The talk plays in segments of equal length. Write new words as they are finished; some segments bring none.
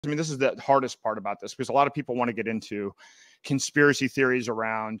I mean, this is the hardest part about this, because a lot of people want to get into conspiracy theories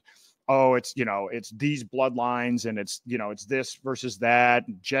around, oh, it's, you know, it's these bloodlines and it's, you know, it's this versus that,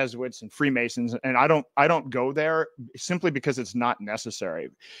 Jesuits and Freemasons. And I don't go there, simply because it's not necessary.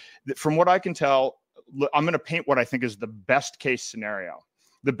 From what I can tell, I'm going to paint what I think is the best case scenario.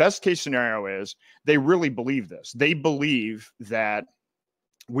 The best case scenario is they really believe this. They believe that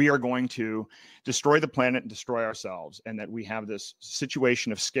we are going to destroy the planet and destroy ourselves, and that we have this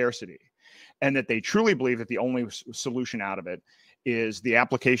situation of scarcity, and that they truly believe that the only solution out of it is the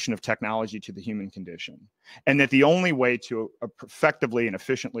application of technology to the human condition, and that the only way to effectively and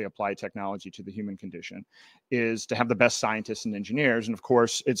efficiently apply technology to the human condition is to have the best scientists and engineers. And of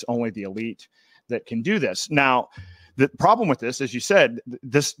course, it's only the elite that can do this. Now, the problem with this, as you said,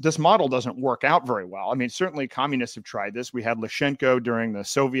 this model doesn't work out very well. I mean, certainly communists have tried this. We had Lukashenko during the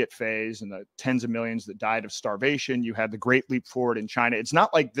Soviet phase and the tens of millions that died of starvation. You had the Great Leap Forward in China. It's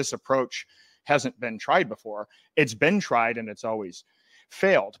not like this approach hasn't been tried before. It's been tried and it's always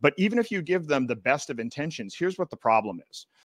failed. But even if you give them the best of intentions, here's what the problem is.